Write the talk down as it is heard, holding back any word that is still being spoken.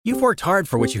You've worked hard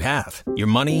for what you have. Your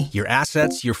money, your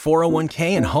assets, your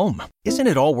 401k, and home. Isn't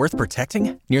it all worth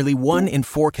protecting? Nearly 1 in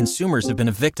 4 consumers have been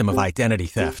a victim of identity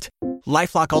theft.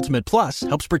 LifeLock Ultimate Plus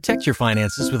helps protect your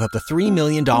finances with up to $3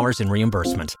 million in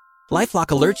reimbursement. LifeLock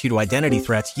alerts you to identity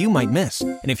threats you might miss.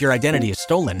 And if your identity is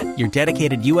stolen, your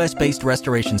dedicated U.S.-based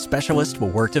restoration specialist will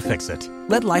work to fix it.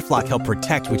 Let LifeLock help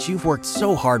protect what you've worked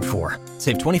so hard for.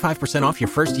 Save 25% off your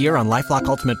first year on LifeLock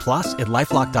Ultimate Plus at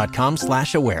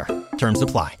LifeLock.com/aware. Terms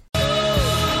apply.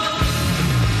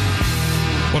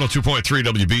 102.3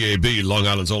 WBAB, Long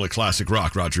Island's only classic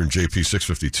rock. Roger and JP,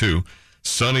 652.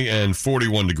 Sunny and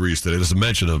 41 degrees today. There's a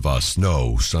mention of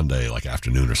snow Sunday, like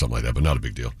afternoon or something like that, but not a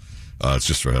big deal. It's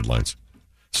just for headlines.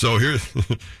 So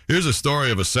here's a story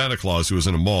of a Santa Claus who was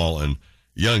in a mall, and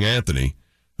young Anthony,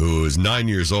 who is 9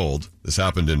 years old. This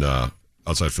happened in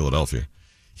outside Philadelphia.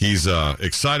 He's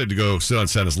excited to go sit on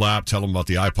Santa's lap, tell him about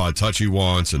the iPod Touch he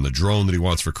wants and the drone that he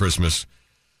wants for Christmas.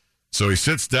 So he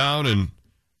sits down, and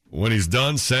when he's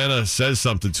done, Santa says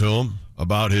something to him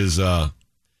about his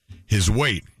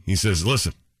weight. He says,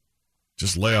 "Listen,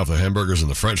 just lay off the hamburgers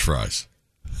and the French fries."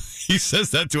 He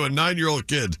says that to a 9-year-old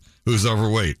kid who's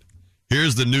overweight.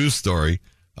 Here's the news story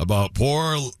about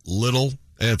poor little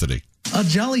Anthony. A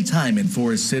jolly time in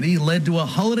Forest City led to a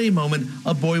holiday moment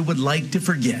a boy would like to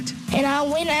forget. And I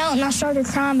went out and I started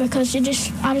crying because I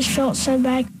just felt so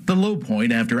bad. The low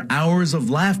point after hours of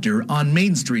laughter on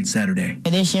Main Street Saturday.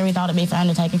 This year we thought it'd be fun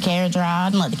to take a carriage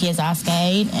ride and let the kids ice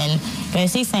skate and go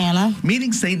see Santa.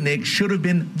 Meeting St. Nick should have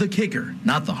been the kicker,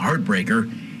 not the heartbreaker.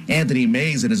 Anthony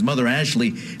Mays and his mother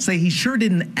Ashley say he sure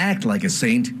didn't act like a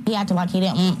saint. He acted like he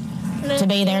didn't want to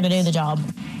be there to do the job.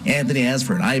 Anthony asked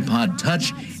for an iPod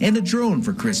Touch and a drone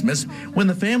for Christmas when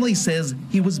the family says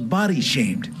he was body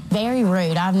shamed. Very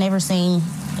rude. I've never seen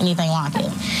anything like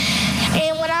it.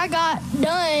 And when I got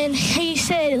done, he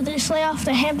said, "Just lay off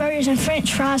the hamburgers and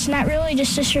French fries," and that really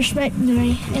just disrespected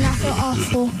me, and I felt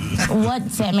awful. What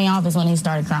set me off is when he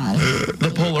started crying.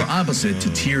 The polar opposite to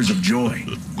tears of joy.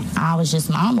 I was just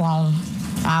mind blown.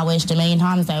 I wished a million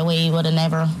times that we would have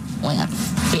never went.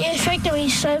 It affected me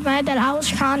so bad that I was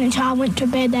crying until I went to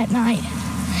bed that night.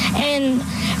 And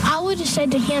I would have said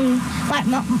to him, like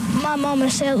my mama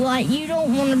said, like, you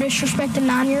don't want to disrespect a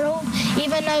 9-year-old.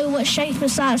 Even though what shape and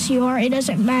size you are, it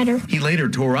doesn't matter. He later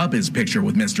tore up his picture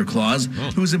with Mr. Claus,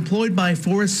 who's employed by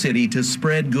Forest City to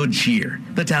spread good cheer.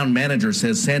 The town manager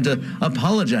says Santa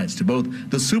apologized to both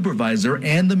the supervisor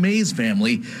and the Mays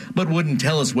family, but wouldn't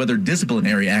tell us whether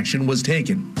disciplinary action was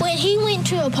taken. When he went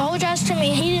to apologize to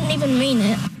me, he didn't even mean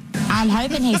it. I'm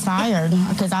hoping he's fired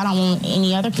because I don't want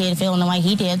any other kid feeling the way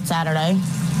he did Saturday.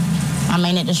 I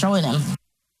mean, it destroyed him.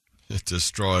 It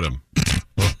destroyed him.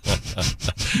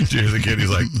 Do you hear the kid? He's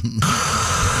like,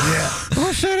 yeah.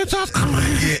 Oh, shit, it's off.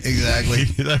 Yeah, exactly.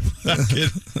 that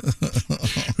kid.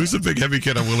 Who's the big heavy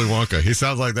kid on Willy Wonka? He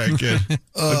sounds like that kid.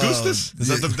 Augustus? Is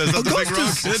that the big rock kid?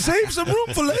 Save some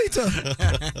room for later.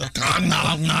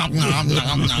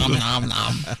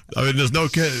 I mean, there's no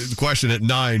question at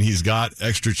 9 he's got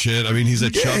extra chin. I mean, he's a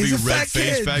chubby, he's a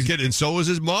red-faced fat kid, and so is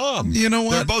his mom. You know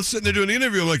what? They're both sitting there doing the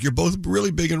interview. I'm like, you're both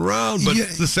really big and round, but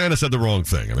the Santa said the wrong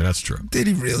thing. I mean, that's true. Did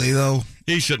he really, though?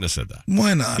 He shouldn't have said that.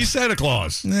 Why not? He's Santa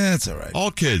Claus. That's all right.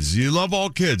 All kids. You love all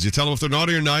kids. You tell them if they're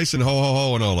naughty or nice and ho, ho,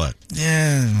 ho, and all that.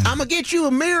 Yeah. I'm going to get you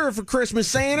a mirror for Christmas,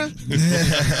 Santa.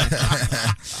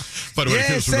 By the way,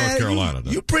 kids from North Carolina.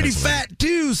 You pretty fat,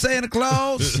 too, Santa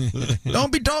Claus.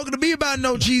 Don't be talking to me about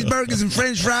no cheeseburgers and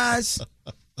French fries.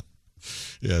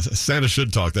 Yeah, Santa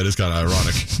should talk. That is kind of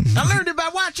ironic. I learned it by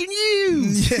watching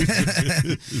you.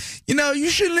 Yeah. You know,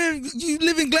 you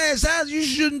live in glass houses. You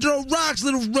shouldn't throw rocks,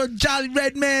 little jolly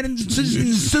red man in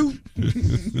suit.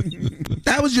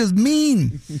 That was just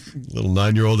mean. Little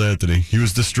 9-year-old Anthony. He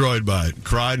was destroyed by it.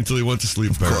 Cried until he went to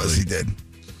sleep, apparently. Of course he did.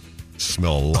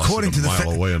 Smell lost a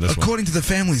mile away on this one. According to the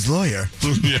family's lawyer.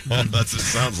 Yeah, that's what it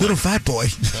sounds like. Little fat boy.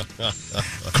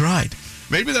 Cried.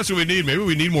 Maybe that's what we need. Maybe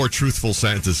we need more truthful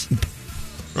Santas.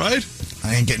 Right?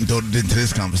 I ain't getting into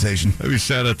this conversation. Maybe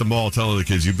Santa at the mall telling the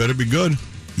kids, you better be good.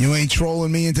 You ain't trolling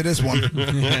me into this one.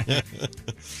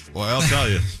 Well, I'll tell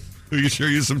you. We can sure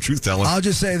use some truth telling. I'll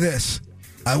just say this.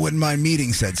 I wouldn't mind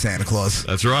meeting said Santa Claus.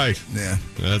 That's right. Yeah.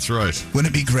 That's right.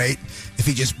 Wouldn't it be great if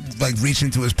he just, like, reached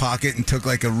into his pocket and took,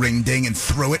 like, a ring ding and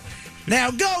threw it?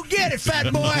 Now go get it,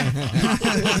 fat boy!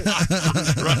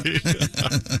 Right.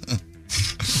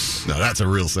 Now that's a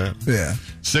real Santa. Yeah.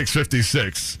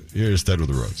 6:56. Here's Ted with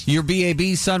the roads. Your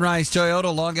BAB Sunrise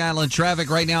Toyota Long Island traffic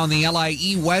right now on the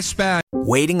LIE westbound.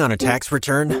 Waiting on a tax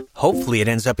return? Hopefully it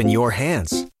ends up in your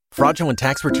hands. Fraudulent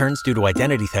tax returns due to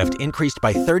identity theft increased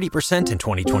by 30% in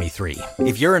 2023.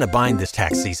 If you're in a bind this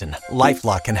tax season,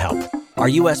 LifeLock can help. Our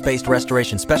U.S.-based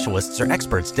restoration specialists are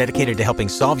experts dedicated to helping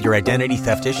solve your identity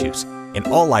theft issues. And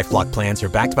all LifeLock plans are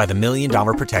backed by the $1 Million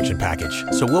Protection Package.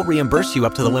 So we'll reimburse you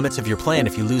up to the limits of your plan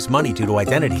if you lose money due to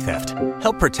identity theft.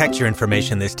 Help protect your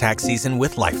information this tax season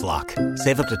with LifeLock.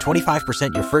 Save up to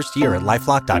 25% your first year at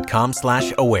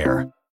LifeLock.com/aware.